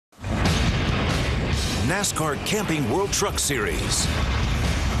NASCAR Camping World Truck Series.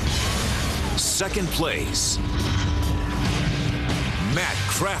 Second place, Matt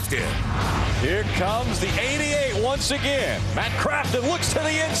Crafton. Here comes the 88 once again. Matt Crafton looks to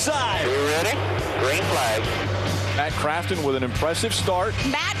the inside. You ready? Green flag. Matt Crafton with an impressive start.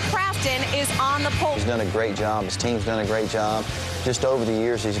 Matt Crafton is on the pole. He's done a great job. His team's done a great job. Just over the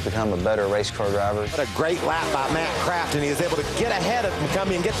years, he's become a better race car driver. What a great lap by Matt Crafton. He was able to get ahead of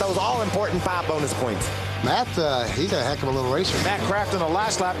McCumbee and get those all-important 5 bonus points. Matt, he's a heck of a little racer. Matt Crafton, the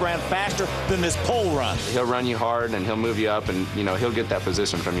last lap, ran faster than this pole run. He'll run you hard, and he'll move you up, and, you know, he'll get that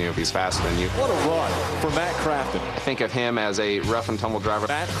position from you if he's faster than you. What a run for Matt Crafton. I think of him as a rough-and-tumble driver.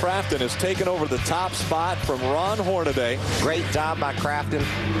 Matt Crafton has taken over the top spot from Ron Hornaday. Great job by Crafton.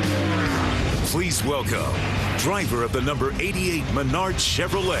 Please welcome driver of the number 88 Menard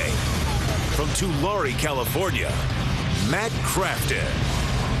Chevrolet from Tulare, California, Matt Crafton.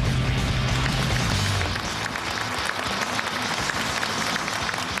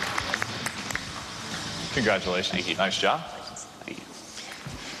 Congratulations. Thank you. Nice job. Thank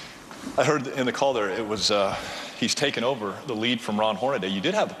you. I heard in the call there it was he's taken over the lead from Ron Hornaday. You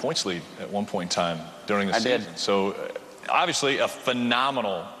did have the points lead at one point in time during the season. Did. So obviously a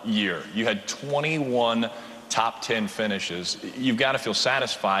phenomenal year. You had 21 top 10 finishes. You've got to feel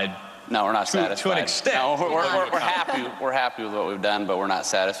satisfied. No, we're not satisfied. To an extent. No, we're happy. We're happy with what we've done, but we're not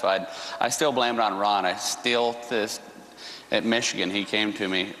satisfied. I still blame it on Ron. At Michigan, he came to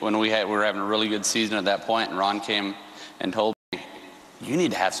me when we were having a really good season at that point, and Ron came and told me, "You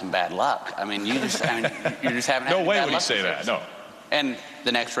need to have some bad luck. I mean, you're just having No way bad would he luck say that. No. And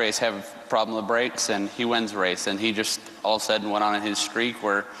the next race, have a problem with the brakes, and he wins the race, and he just all of a sudden went on his streak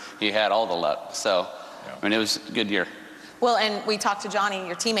where he had all the luck. So, yeah. I mean, it was a good year. Well, and we talked to Johnny,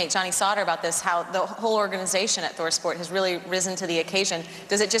 your teammate, Johnny Sauter, about this, how the whole organization at ThorSport has really risen to the occasion.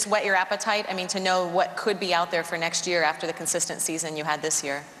 Does it just whet your appetite? I mean, to know what could be out there for next year after the consistent season you had this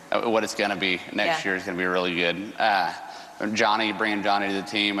year? What it's going to be next year is going to be really good. Bringing Johnny to the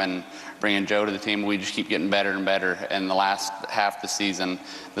team and bringing Joe to the team, we just keep getting better and better. And the last half of the season,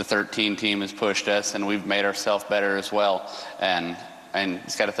 the 13 team has pushed us, and we've made ourselves better as well. And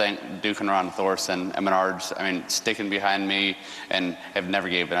it's got to thank Duke and Ron Thorson and Menards, I mean, sticking behind me and have never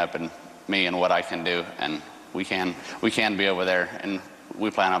given up on me and what I can do. And we can be over there, and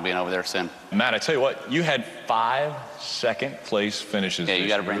we plan on being over there soon. Matt, I tell you what, you had 5 second-place finishes. Yeah, you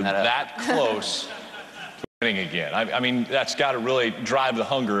got to bring that up. That close to winning again. I mean, that's got to really drive the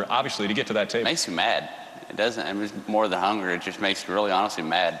hunger, obviously, to get to that table. It makes you mad. It doesn't. I mean, it's more than hunger. It just makes you really honestly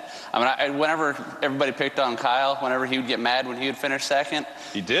mad. I mean, whenever everybody picked on Kyle, whenever he would get mad when he would finish second.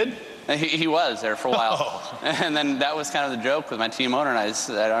 He did? He was there for a while. Oh. And then that was kind of the joke with my team owner and I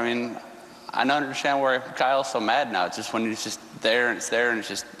said, I mean, I don't understand why Kyle's so mad now. It's just when he's just there and it's there and it's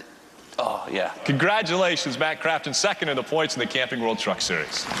just, oh, yeah. Congratulations, Matt Crafton, second in the points in the Camping World Truck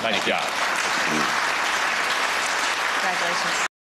Series. Nice job. Congratulations.